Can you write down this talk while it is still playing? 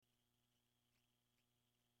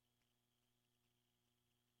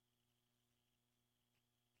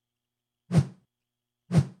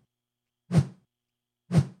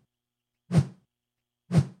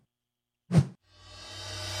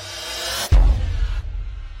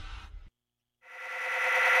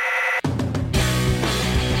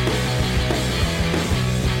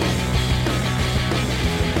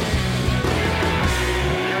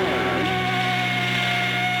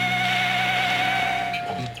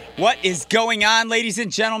What is going on, ladies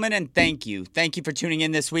and gentlemen? And thank you for tuning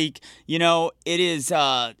in this week. You know, it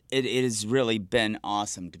has really been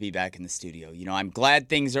awesome to be back in the studio. You know, I'm glad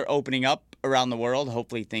things are opening up around the world.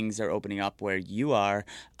 Hopefully things are opening up where you are.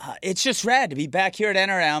 It's just rad to be back here at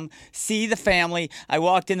NRM, see the family. I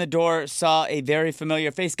walked in the door, saw a very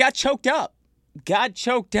familiar face, got choked up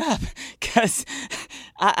because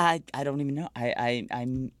I don't even know.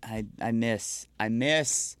 I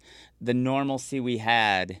miss the normalcy we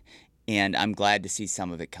had, and I'm glad to see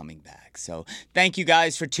some of it coming back. So thank you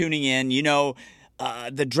guys for tuning in. You know,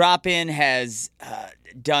 the drop-in has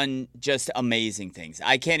done just amazing things.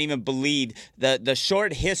 I can't even believe the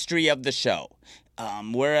short history of the show.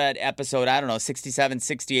 We're at episode, 67,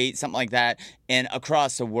 68, something like that. And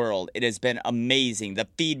across the world, it has been amazing. The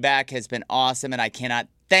feedback has been awesome, and I cannot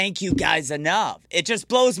thank you guys enough. It just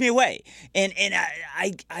blows me away. And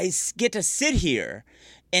I get to sit here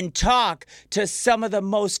and talk to some of the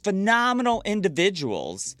most phenomenal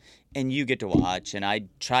individuals, and you get to watch, and I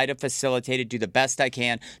try to facilitate it, do the best I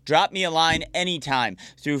can. Drop me a line anytime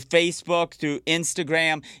through Facebook, through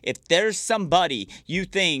Instagram. If there's somebody you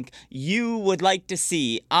think you would like to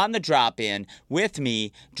see on the drop-in with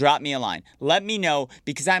me, drop me a line. Let me know,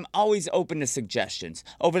 because I'm always open to suggestions.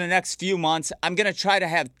 Over the next few months, I'm going to try to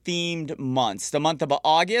have themed months. The month of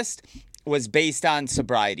August was based on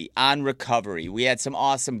sobriety, on recovery. We had some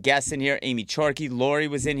awesome guests in here. Amy Chorkey, Lori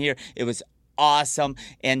was in here. It was awesome.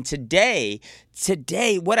 And today,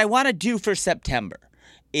 what I want to do for September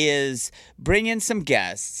is bring in some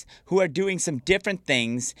guests who are doing some different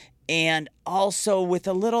things, and also with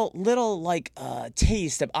a little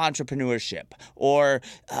taste of entrepreneurship, or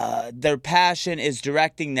their passion is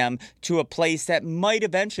directing them to a place that might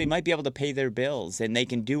be able to pay their bills, and they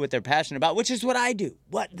can do what they're passionate about, which is what I do.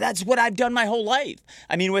 That's what I've done my whole life.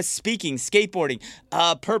 I mean, with speaking, skateboarding,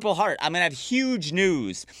 Purple Heart. I'm going to have huge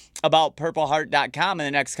news about purpleheart.com in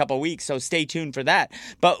the next couple of weeks, so stay tuned for that.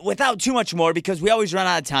 But without too much more, because we always run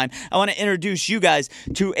out of time, I want to introduce you guys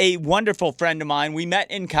to a wonderful friend of mine. We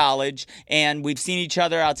met in college, and we've seen each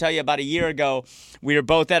other, I'll tell you, about a year ago. We were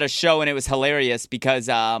both at a show, and it was hilarious because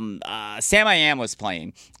Sam I Am was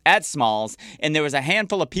playing at Smalls, and there was a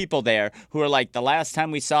handful of people there who were like, the last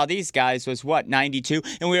time we saw these guys was, 92?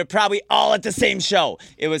 And we were probably all at the same show.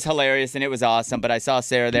 It was hilarious, and it was awesome, but I saw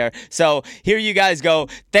Sarah there. So here you guys go.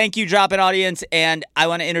 Thank you, drop-in audience, and I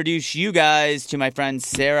want to introduce you guys to my friend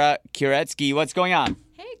Sarah Kuretzky. What's going on?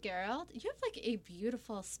 Hey, Garold, you have like a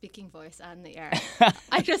beautiful speaking voice on the air.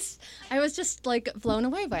 I was just like blown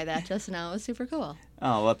away by that just now. It was super cool.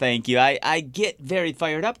 Oh, well, thank you. I get very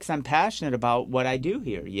fired up because I'm passionate about what I do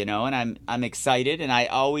here, you know, and I'm excited, and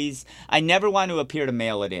I never want to appear to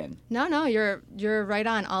mail it in. No, you're right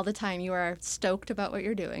on all the time. You are stoked about what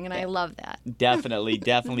you're doing, and I love that.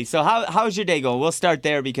 Definitely. So how's your day going? We'll start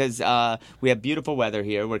there because we have beautiful weather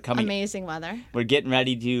here. Amazing weather. We're getting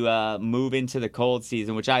ready to move into the cold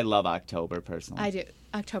season, which I love October personally. I do.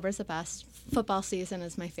 October's the best. Football season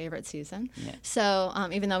is my favorite season. Yeah. So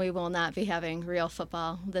even though we will not be having real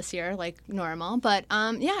football this year like normal, but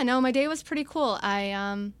my day was pretty cool.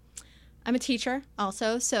 I'm a teacher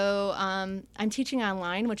also, so I'm teaching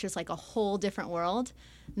online, which is like a whole different world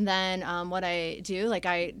than what I do. Like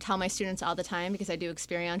I tell my students all the time, because I do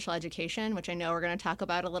experiential education, which I know we're going to talk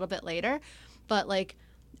about a little bit later, but like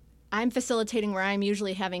I'm facilitating where I'm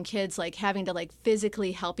usually having kids like having to like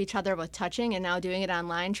physically help each other with touching, and now doing it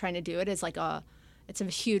online, trying to do it is like it's a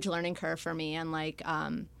huge learning curve for me. And like,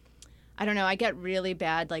 I don't know, I get really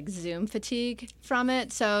bad like Zoom fatigue from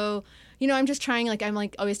it. So, you know, I'm just trying, like, I'm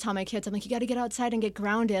like always tell my kids, I'm like, you got to get outside and get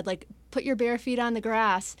grounded, like put your bare feet on the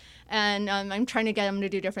grass. And I'm trying to get them to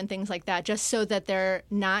do different things like that, just so that they're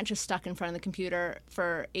not just stuck in front of the computer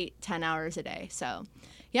for 8-10 hours a day. So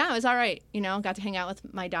yeah, it was all right. You know, got to hang out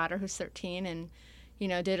with my daughter who's 13 and, you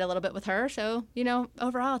know, did a little bit with her. So, you know,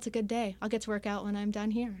 overall, it's a good day. I'll get to work out when I'm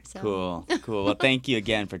done here. So. Cool. Well, thank you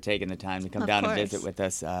again for taking the time to come down and visit with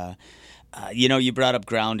us. You know, you brought up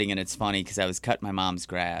grounding, and it's funny because I was cutting my mom's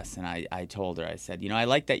grass, and I told her, I said, you know, I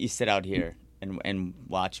like that you sit out here and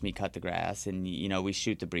watch me cut the grass, and, you know, we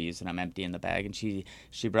shoot the breeze, and I'm emptying the bag, and she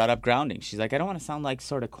brought up grounding. She's like, I don't want to sound like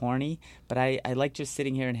sort of corny, but I like just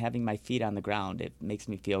sitting here and having my feet on the ground. It makes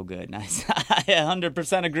me feel good, and I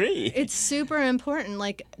 100% agree. It's super important.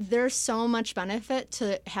 Like, there's so much benefit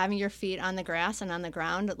to having your feet on the grass and on the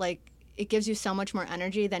ground. Like, it gives you so much more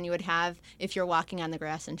energy than you would have if you're walking on the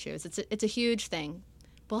grass in shoes. It's a huge thing.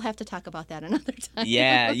 We'll have to talk about that another time.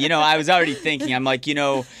 Yeah, you know, I was already thinking, I'm like, you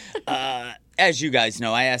know, as you guys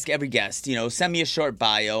know, I ask every guest, you know, send me a short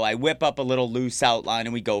bio. I whip up a little loose outline,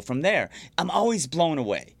 and we go from there. I'm always blown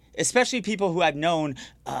away especially people who I've known,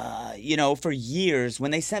 for years,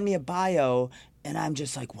 when they send me a bio, and I'm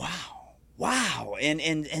just like, wow.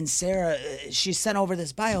 And Sarah, she sent over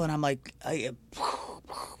this bio, and I'm like,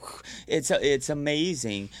 it's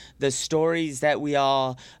amazing the stories that we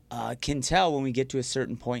all can tell when we get to a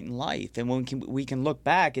certain point in life, and when we can look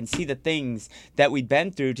back and see the things that we've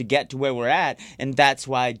been through to get to where we're at. And that's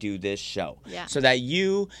why I do this show, so that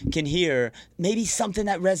you can hear maybe something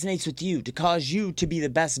that resonates with you, to cause you to be the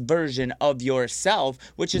best version of yourself,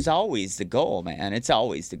 which is always the goal, man. It's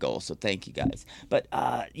always the goal. So thank you guys. But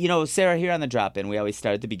Sarah, here on the drop-in, we always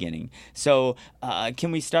start at the beginning. So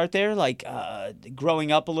can we start there, like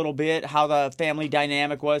growing up a little bit, how the family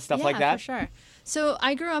dynamic was, stuff like that? Yeah, for sure. So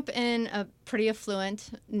I grew up in a pretty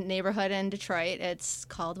affluent neighborhood in Detroit. It's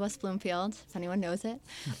called West Bloomfield, if anyone knows it.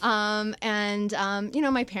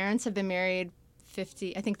 My parents have been married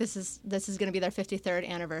 50. I think this is going to be their 53rd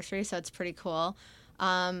anniversary, so it's pretty cool.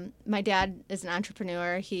 My dad is an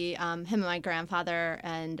entrepreneur. Him and my grandfather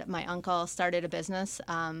and my uncle started a business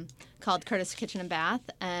called Curtis Kitchen and Bath,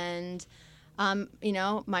 and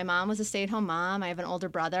my mom was a stay-at-home mom. I have an older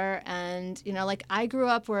brother, and I grew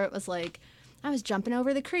up where it was like, I was jumping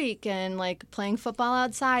over the creek and like playing football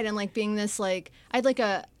outside and like being this I had like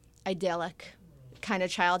a idyllic kind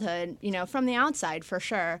of childhood, from the outside for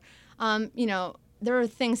sure. There were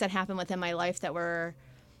things that happened within my life that were,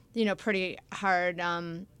 pretty hard.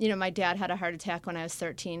 My dad had a heart attack when I was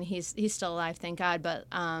 13. He's still alive, thank God, but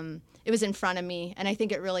it was in front of me, and I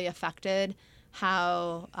think it really affected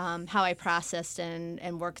how I processed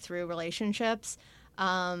and worked through relationships.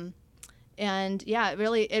 And yeah, it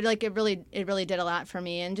really did a lot for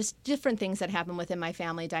me, and just different things that happened within my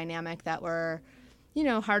family dynamic that were,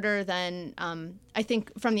 harder than I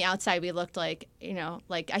think from the outside we looked like,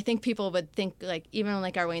 I think people would think like even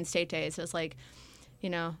like our Wayne State days, it was like,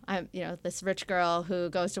 I'm this rich girl who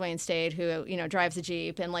goes to Wayne State who drives a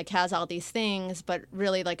Jeep and like has all these things, but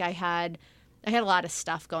really like I had a lot of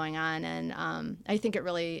stuff going on, and I think it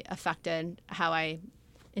really affected how I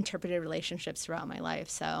interpreted relationships throughout my life.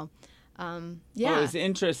 So. Well, it was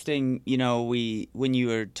interesting, when you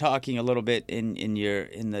were talking a little bit in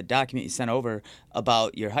the document you sent over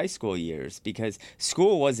about your high school years, because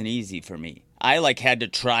school wasn't easy for me. I had to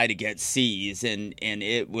try to get C's, and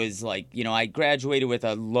it was like, I graduated with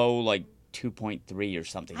a low 2.3 or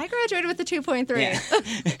something. I graduated with a 2.3. Yeah.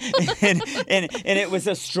 and it was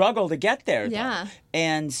a struggle to get there, though. Yeah.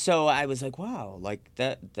 And so I was like, wow,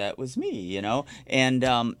 that was me, And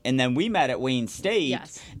then we met at Wayne State.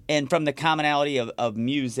 Yes. And from the commonality of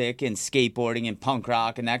music and skateboarding and punk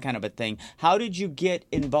rock and that kind of a thing, how did you get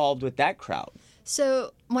involved with that crowd?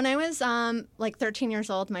 So when I was 13 years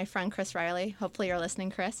old, my friend Chris Riley, hopefully you're listening,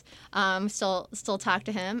 Chris, still talk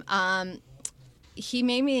to him. He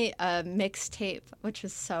made me a mixtape, which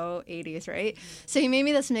is so 80s, right? So he made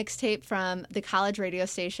me this mixtape from the college radio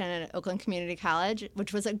station at Oakland Community College,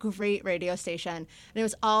 which was a great radio station. And it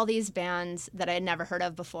was all these bands that I had never heard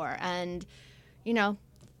of before. And,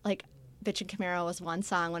 Bitchin' Camaro was one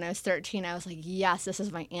song. When I was 13, I was like, yes, this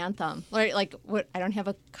is my anthem. Right? I don't have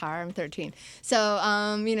a car, I'm 13.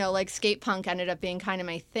 So, skate punk ended up being kind of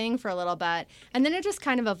my thing for a little bit. And then it just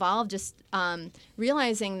kind of evolved, just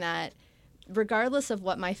realizing that regardless of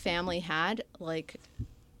what my family had,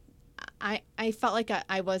 I felt like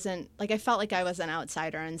I wasn't, I felt like I was an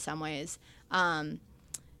outsider in some ways, and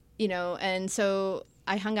so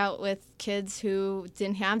I hung out with kids who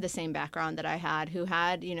didn't have the same background that I had, who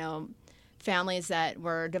had, families that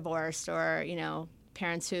were divorced, or,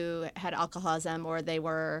 parents who had alcoholism, or they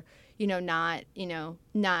were, not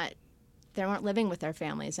they weren't living with their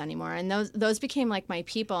families anymore, and those became my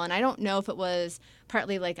people. And I don't know if it was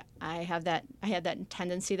partly I had that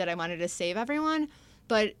tendency that I wanted to save everyone,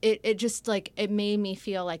 but it just it made me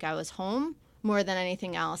feel like I was home more than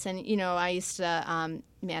anything else. And I used to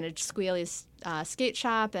manage Squealy's skate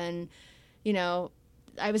shop, and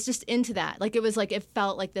I was just into that. It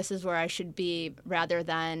felt like this is where I should be, rather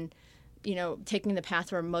than taking the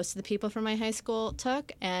path where most of the people from my high school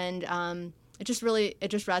took. And it just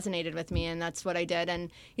resonated with me, and that's what I did.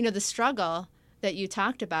 And, the struggle that you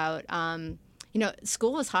talked about,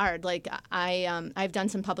 school was hard. I've done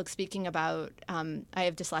some public speaking about, I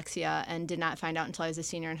have dyslexia and did not find out until I was a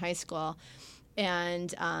senior in high school.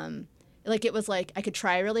 And, it was I could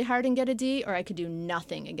try really hard and get a D, or I could do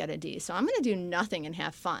nothing and get a D. So I'm going to do nothing and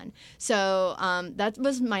have fun. So that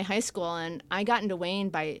was my high school, and I got into Wayne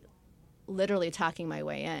by literally talking my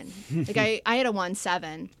way in. I had a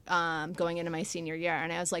 1.7 going into my senior year,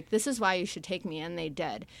 and I was like, this is why you should take me, and they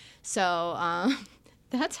did. So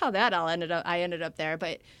that's how that all ended up. I ended up there.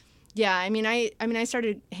 But Yeah, I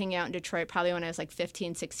started hanging out in Detroit probably when I was like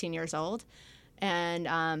 15, 16 years old,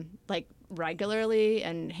 and like regularly,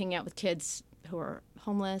 and hanging out with kids who were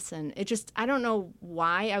homeless, and it just, I don't know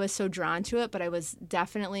why I was so drawn to it, but I was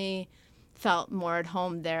definitely felt more at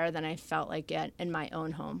home there than I felt like it in my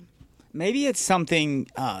own home. Maybe it's something,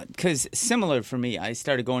 because similar for me, I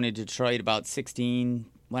started going to Detroit about 16.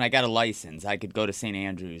 When I got a license, I could go to St.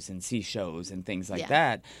 Andrews and see shows and things like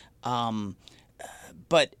that.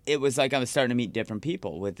 But it was like I was starting to meet different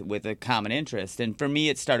people with a common interest. And for me,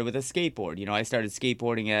 it started with a skateboard. You know, I started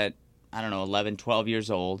skateboarding at, 11, 12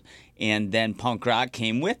 years old. And then punk rock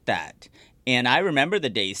came with that. And I remember the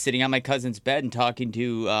days sitting on my cousin's bed and talking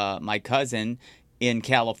to my cousin in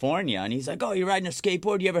California. And he's like, oh, you're riding a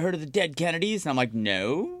skateboard? You ever heard of the Dead Kennedys? And I'm like,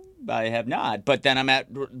 no. I have not. But then I'm at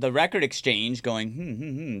the record exchange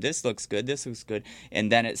going, this looks good, this looks good.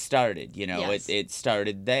 And then it started, Yes. it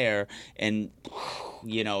started there. And,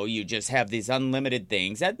 you just have these unlimited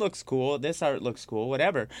things. That looks cool. This art looks cool,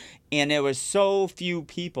 whatever. And there were so few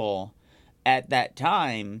people at that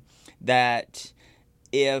time that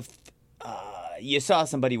if you saw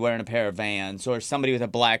somebody wearing a pair of Vans or somebody with a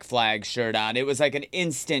Black Flag shirt on, it was like an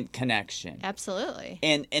instant connection. Absolutely.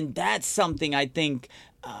 And that's something I think,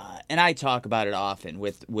 and I talk about it often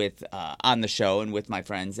with on the show and with my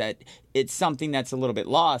friends, that it's something that's a little bit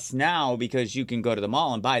lost now because you can go to the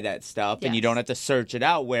mall and buy that stuff and you don't have to search it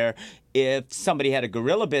out, where if somebody had a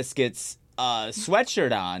Gorilla Biscuits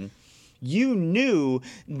sweatshirt on, you knew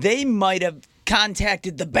they might have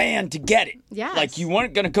contacted the band to get it. Yes. Like you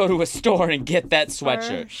weren't going to go to a store and get that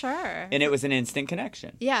sweatshirt. For sure. And it was an instant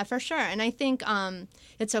connection. Yeah, for sure. And I think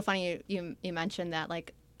it's so funny you mentioned that,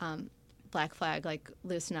 like, Black Flag, like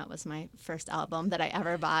Loosen Up was my first album that I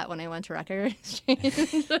ever bought when I went to Record Exchange.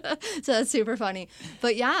 So that's super funny.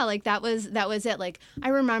 But yeah, like that was it. Like I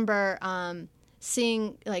remember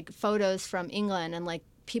seeing like photos from England and like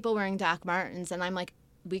people wearing Doc Martens, and I'm like,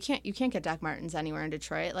 you can't get Doc Martens anywhere in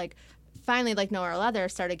Detroit. Like finally, like Nowhere Leather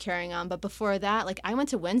started carrying on, but before that, like I went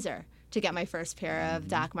to Windsor to get my first pair of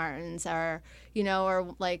Doc Martens, or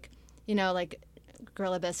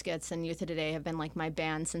Gorilla Biscuits and Youth of Today have been like my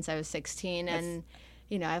band since I was 16, and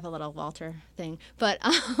I have a little Walter thing, but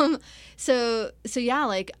so yeah,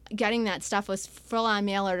 like getting that stuff was full on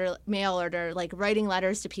mail order, like writing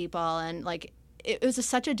letters to people, and like it was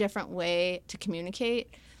such a different way to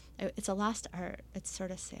communicate. It's a lost art. It's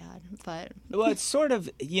sort of sad, but well, it's sort of,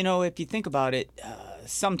 if you think about it,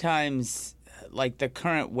 sometimes like the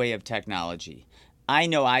current way of technology, I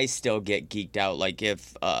know I still get geeked out. Like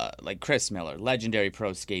if, like Chris Miller, legendary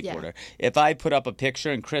pro skateboarder, if I put up a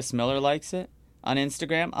picture and Chris Miller likes it on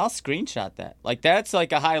Instagram, I'll screenshot that. Like that's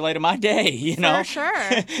like a highlight of my day, For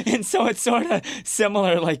sure. And so it's sort of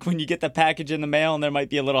similar, like when you get the package in the mail and there might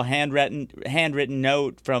be a little handwritten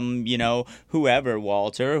note from, whoever,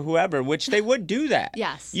 Walter, or whoever, which they would do that.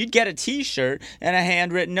 Yes. You'd get a T-shirt and a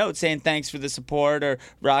handwritten note saying thanks for the support or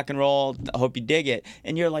rock and roll, I hope you dig it.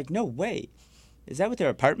 And you're like, no, wait. Is that what their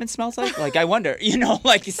apartment smells like? Like, I wonder,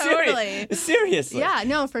 like Totally. Seriously. Yeah,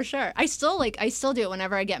 no, for sure. I still do it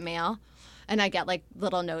whenever I get mail. And I get like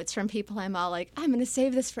little notes from people. I'm all like, I'm going to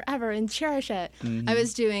save this forever and cherish it. Mm-hmm. I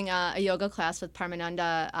was doing a yoga class with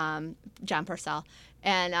Parmananda, John Purcell.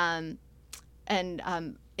 And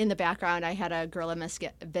in the background, I had a Gorilla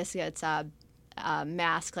Biscuits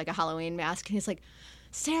mask, like a Halloween mask. And he's like,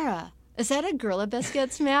 Sarah, is that a Gorilla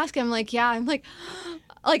Biscuits mask? I'm like, yeah. I'm like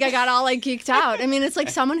I got all like geeked out. I mean, it's like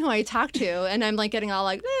someone who I talk to, and I'm like getting all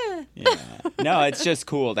like, eh. Yeah. No, it's just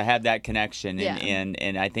cool to have that connection, and, Yeah.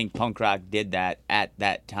 and I think punk rock did that at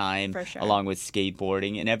that time, For sure. along with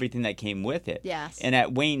skateboarding and everything that came with it. Yes. And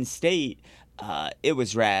at Wayne State, it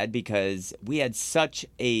was rad because we had such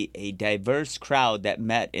a diverse crowd that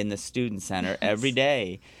met in the student center every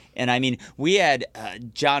day. And I mean, we had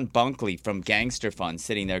John Bunkley from Gangster Fun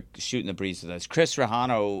sitting there shooting the breeze with us. Chris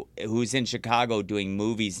Rahano, who's in Chicago doing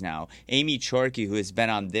movies now. Amy Chorkey, who has been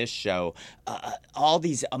on this show. All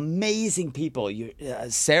these amazing people.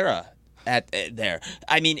 Sarah there.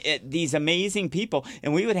 I mean, these amazing people.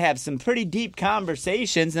 And we would have some pretty deep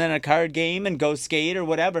conversations and then a card game and go skate or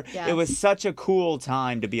whatever. Yes. It was such a cool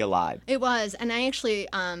time to be alive. It was. And I actually,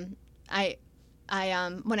 when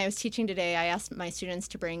I was teaching today, I asked my students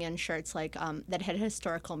to bring in shirts like that had a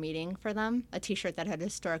historical meaning for them, a T-shirt that had a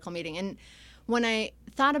historical meaning. And when I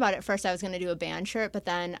thought about it first, I was going to do a band shirt, but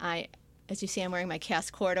then as you see, I'm wearing my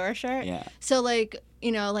Cass Corridor shirt. Yeah. So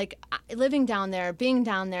living down there, being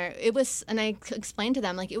down there, it was, and I explained to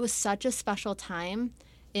them, like, it was such a special time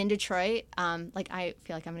in Detroit. I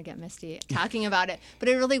feel like I'm going to get misty talking about it, but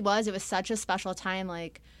it really was. It was such a special time,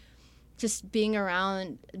 like, just being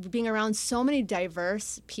around so many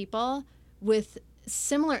diverse people with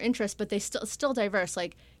similar interests, but they still diverse.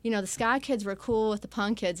 Like, the ska kids were cool with the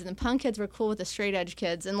punk kids, and the punk kids were cool with the straight edge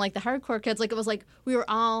kids, and like the hardcore kids, like it was like we were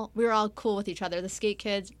all cool with each other. The skate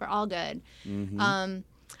kids were all good.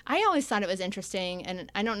 I always thought it was interesting,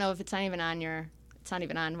 and I don't know if it's not even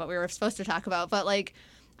on what we were supposed to talk about, but like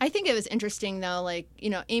I think it was interesting though, like,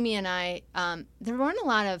 Amy and I, there weren't a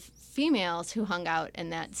lot of females who hung out in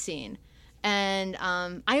that scene. And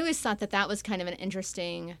I always thought that was kind of an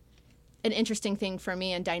interesting thing for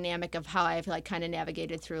me and dynamic of how I've like kind of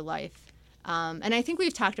navigated through life. And I think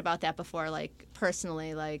we've talked about that before, like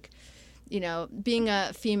personally, like, being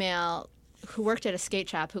a female who worked at a skate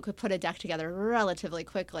shop who could put a deck together relatively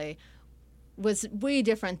quickly was way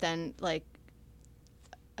different than like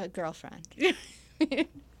a girlfriend.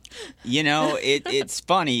 It's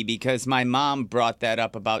funny because my mom brought that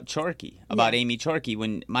up about Chorky, about Amy Chorky,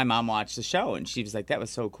 when my mom watched the show, and she was like, that was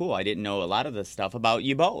so cool. I didn't know a lot of the stuff about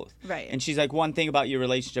you both. Right. And she's like, one thing about your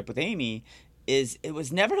relationship with Amy is it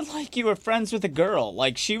was never like you were friends with a girl.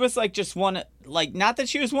 Like, she was like just one, like, not that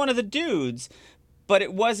she was one of the dudes, but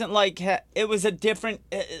it wasn't like, it was a different,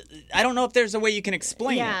 I don't know if there's a way you can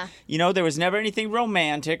explain it. There was never anything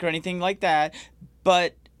romantic or anything like that,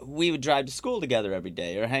 but we would drive to school together every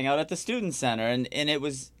day or hang out at the student center, and it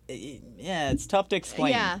was, it's tough to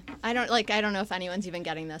explain. Yeah, I don't know if anyone's even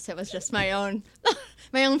getting this. It was just my own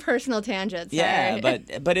personal tangent. Sorry. Yeah,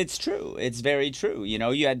 but it's true. It's very true.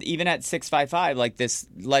 You had, even at 655, like this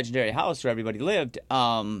legendary house where everybody lived,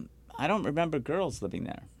 I don't remember girls living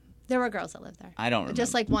there. There were girls that lived there. I don't remember.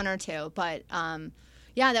 Just like one or two, but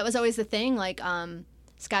that was always the thing. Like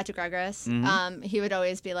Scott DeGregorus, he would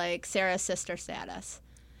always be like Sarah's sister status.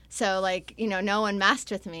 So like, no one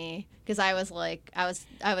messed with me because I was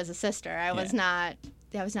a sister. I was not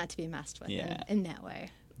to be messed with in that way.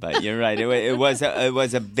 But you're right. It was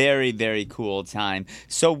a very, very cool time.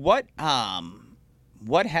 So what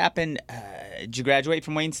happened? Did you graduate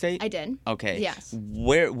from Wayne State? I did. Okay. Yes.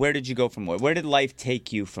 Where did you go from where did life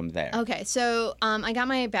take you from there? Okay. So I got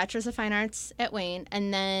my Bachelor's of Fine Arts at Wayne,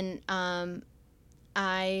 and then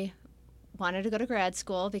I wanted to go to grad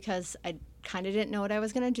school because I kind of didn't know what I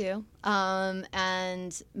was going to do.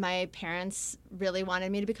 And my parents really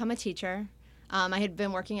wanted me to become a teacher. I had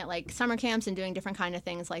been working at like summer camps and doing different kind of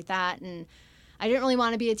things like that. And I didn't really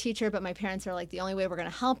want to be a teacher, but my parents were like, the only way we're going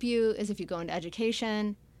to help you is if you go into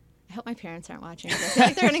education. I hope my parents aren't watching. I feel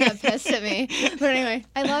like they're going to get pissed at me. But anyway,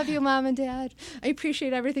 I love you, Mom and Dad. I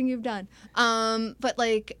appreciate everything you've done. But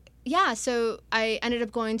like, so I ended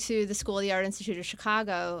up going to the School of the Art Institute of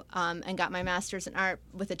Chicago and got my master's in art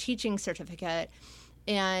with a teaching certificate,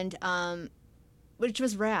 and which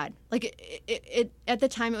was rad. Like it at the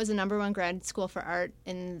time, it was the #1 grad school for art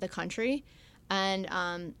in the country,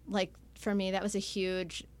 and like for me, that was a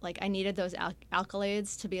huge, like, I needed those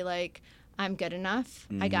accolades to be like, I'm good enough.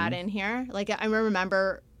 I got in here. Like I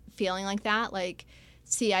remember feeling like that. Like,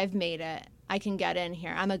 see, I've made it. I can get in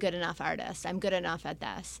here. I'm a good enough artist. I'm good enough at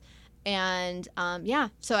this. And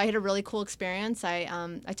so I had a really cool experience. I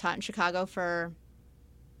taught in Chicago for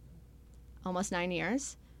almost 9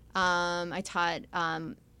 years. I taught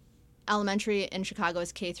elementary in Chicago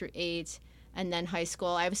as K through 8, and then high school.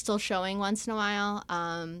 I was still showing once in a while.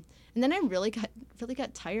 And then I really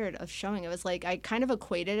got tired of showing. It was like I kind of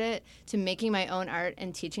equated it to making my own art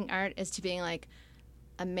and teaching art as to being like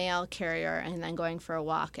a mail carrier and then going for a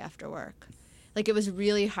walk after work. Like, it was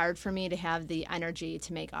really hard for me to have the energy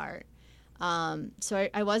to make art. So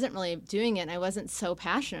I wasn't really doing it, and I wasn't so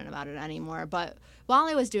passionate about it anymore. But while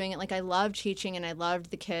I was doing it, like, I loved teaching and I loved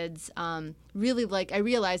the kids. I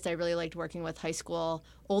realized I really liked working with high school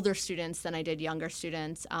older students than I did younger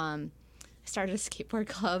students. I started a skateboard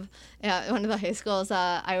club at one of the high schools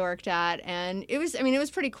I worked at, and it was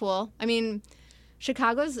pretty cool. I mean,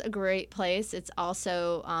 Chicago's a great place. It's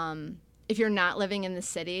also, if you're not living in the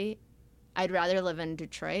city, I'd rather live in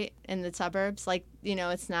Detroit, in the suburbs. Like,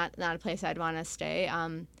 it's not a place I'd want to stay.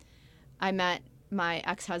 I met my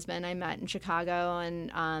ex-husband in Chicago, and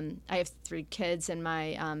I have 3 kids, and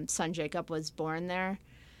my son Jacob was born there.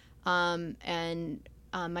 And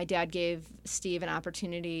my dad gave Steve an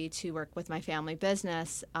opportunity to work with my family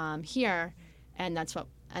business here, and that's what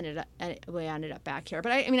we ended up back here.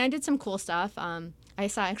 But I did some cool stuff. I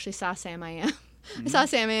actually saw Sam I Am. I saw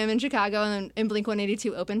Sam I Am in Chicago, and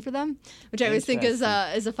Blink-182 opened for them, which I always think is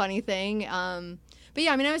a funny thing. But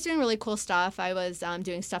yeah, I was doing really cool stuff. I was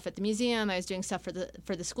doing stuff at the museum. I was doing stuff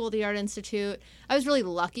for the School of the Art Institute. I was really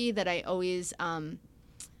lucky that I always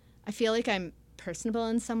I feel like I'm personable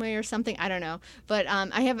in some way or something. I don't know, but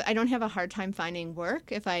I don't have a hard time finding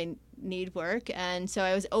work if I need work. And so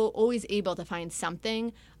I was always able to find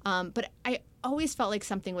something. But I always felt like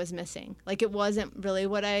something was missing. Like it wasn't really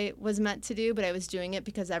what I was meant to do, but I was doing it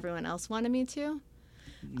because everyone else wanted me to.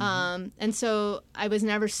 And so I was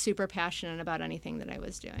never super passionate about anything that I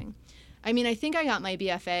was doing. I mean, I think I got my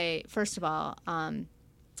BFA, first of all,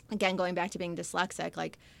 again, going back to being dyslexic,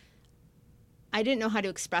 like I didn't know how to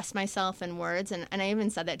express myself in words. And I even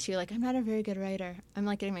said that too, like, I'm not a very good writer. I'm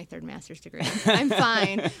like getting my 3rd master's degree. I'm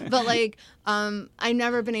fine. But like, I've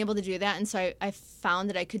never been able to do that. And so I found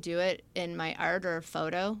that I could do it in my art or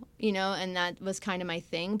photo, you know, and that was kind of my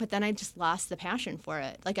thing. But then I just lost the passion for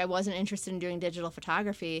it. Like I wasn't interested in doing digital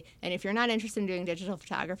photography. And if you're not interested in doing digital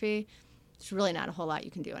photography, there's really not a whole lot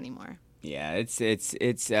you can do anymore. Yeah, it's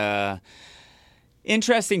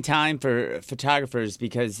interesting time for photographers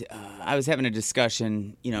because I was having a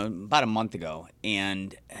discussion, you know, about a month ago,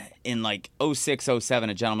 and in like 06,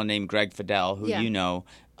 07, a gentleman named Greg Fidel, who you know,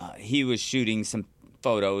 he was shooting some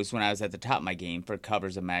photos when I was at the top of my game for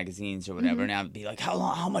covers of magazines or whatever, and I'd be like,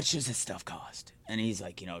 how much does this stuff cost? And he's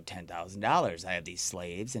like, you know, $10,000. I have these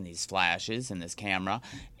slaves and these flashes and this camera,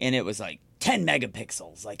 and it was like 10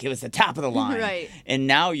 megapixels. Like it was the top of the line. Right. And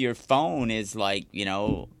now your phone is like, you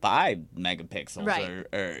know, 5 megapixels. Right.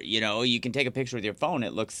 Or, you know, you can take a picture with your phone.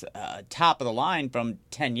 It looks top of the line from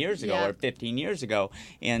 10 years ago or 15 years ago.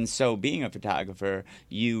 And so being a photographer,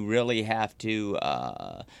 you really have to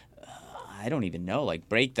I don't even know, like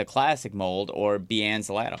break the classic mold or be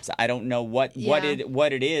Ansel Adams. I don't know what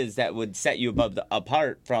it is that would set you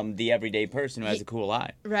apart from the everyday person who has a cool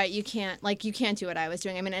eye. Right, you can't do what I was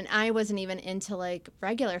doing. I mean, and I wasn't even into like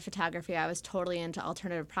regular photography. I was totally into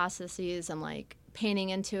alternative processes and like painting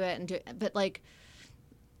into it but like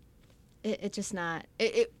it just not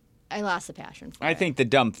it. I lost the passion for it. I think the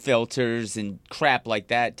dumb filters and crap like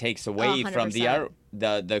that takes away from the art,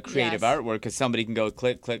 the creative artwork, because somebody can go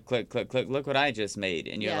click, click, click, click, click. Look what I just made,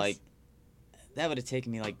 and you're like, that would have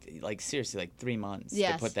taken me like seriously like 3 months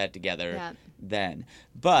to put that together. Then,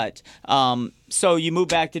 but so you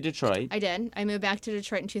moved back to Detroit. I did. I moved back to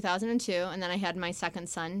Detroit in 2002, and then I had my second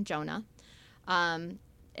son, Jonah, and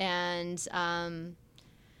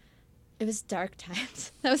it was dark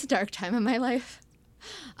times. That was a dark time in my life.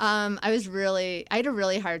 I had a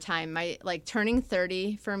really hard time. Turning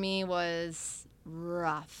 30 for me was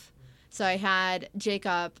rough. So I had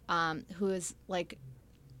Jacob, who was like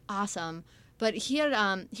awesome, but he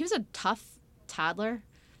was a tough toddler.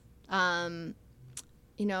 You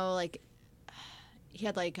know, like he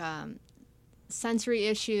had like sensory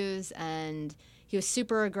issues, and he was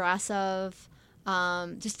super aggressive.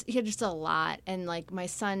 He had just a lot. And like my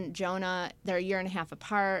son Jonah, they're a year and a half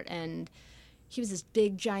apart, and he was this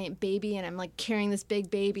big giant baby, and I'm like carrying this big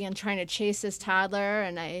baby and trying to chase this toddler,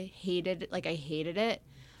 and I hated it.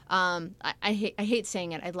 I hate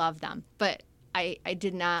saying it. I love them, but I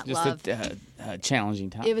did not love. Just a challenging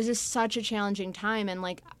time. It was just such a challenging time, and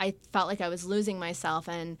like I felt like I was losing myself.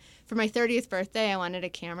 And for my 30th birthday, I wanted a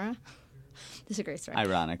camera. This is a great story.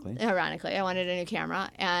 Ironically, I wanted a new camera,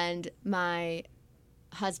 and my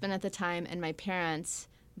husband at the time and my parents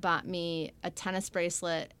bought me a tennis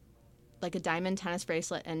bracelet, like a diamond tennis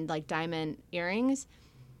bracelet and like diamond earrings.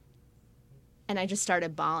 And I just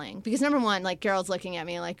started bawling because number one, like Garold's looking at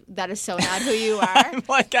me like, that is so not who you are. I'm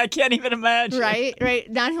like, I can't even imagine. Right.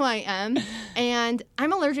 Not who I am. And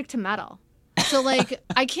I'm allergic to metal. So like,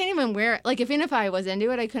 I can't even wear it. Like even if I was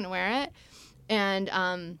into it, I couldn't wear it. And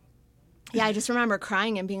I just remember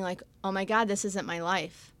crying and being like, oh my God, this isn't my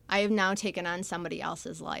life. I have now taken on somebody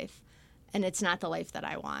else's life, and it's not the life that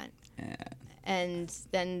I want. Yeah. And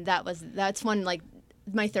then that's when like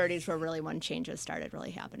my 30s were really when changes started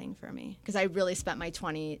really happening for me, because I really spent my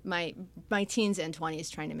teens and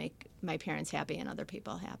 20s trying to make my parents happy and other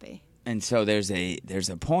people happy. And so there's a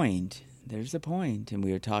point, and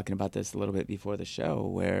we were talking about this a little bit before the show,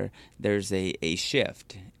 where there's a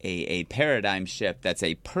shift, a paradigm shift that's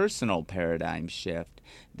a personal paradigm shift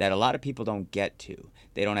that a lot of people don't get to.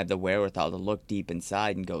 They don't have the wherewithal to look deep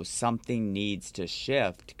inside and go, something needs to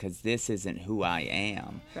shift because this isn't who I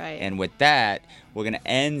am. Right. And with that, we're going to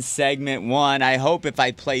end segment 1. I hope if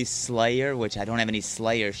I play Slayer, which I don't have any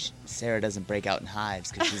Slayer, Sarah doesn't break out in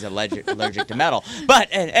hives because she's allergic to metal. But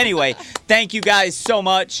anyway, thank you guys so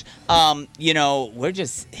much. We're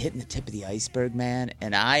just hitting the tip of the iceberg, man,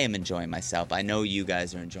 and I am enjoying myself. I know you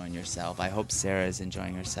guys are enjoying yourself. I hope Sarah is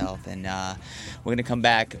enjoying herself. And we're going to come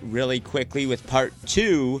back really quickly with part 2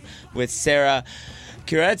 with Sarah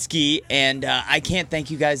Kuretzky, and I can't thank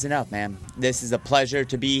you guys enough, man. This is a pleasure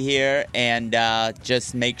to be here, and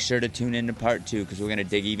just make sure to tune in to part 2 because we're going to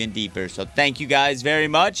dig even deeper. So thank you guys very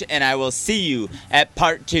much, and I will see you at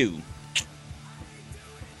part 2.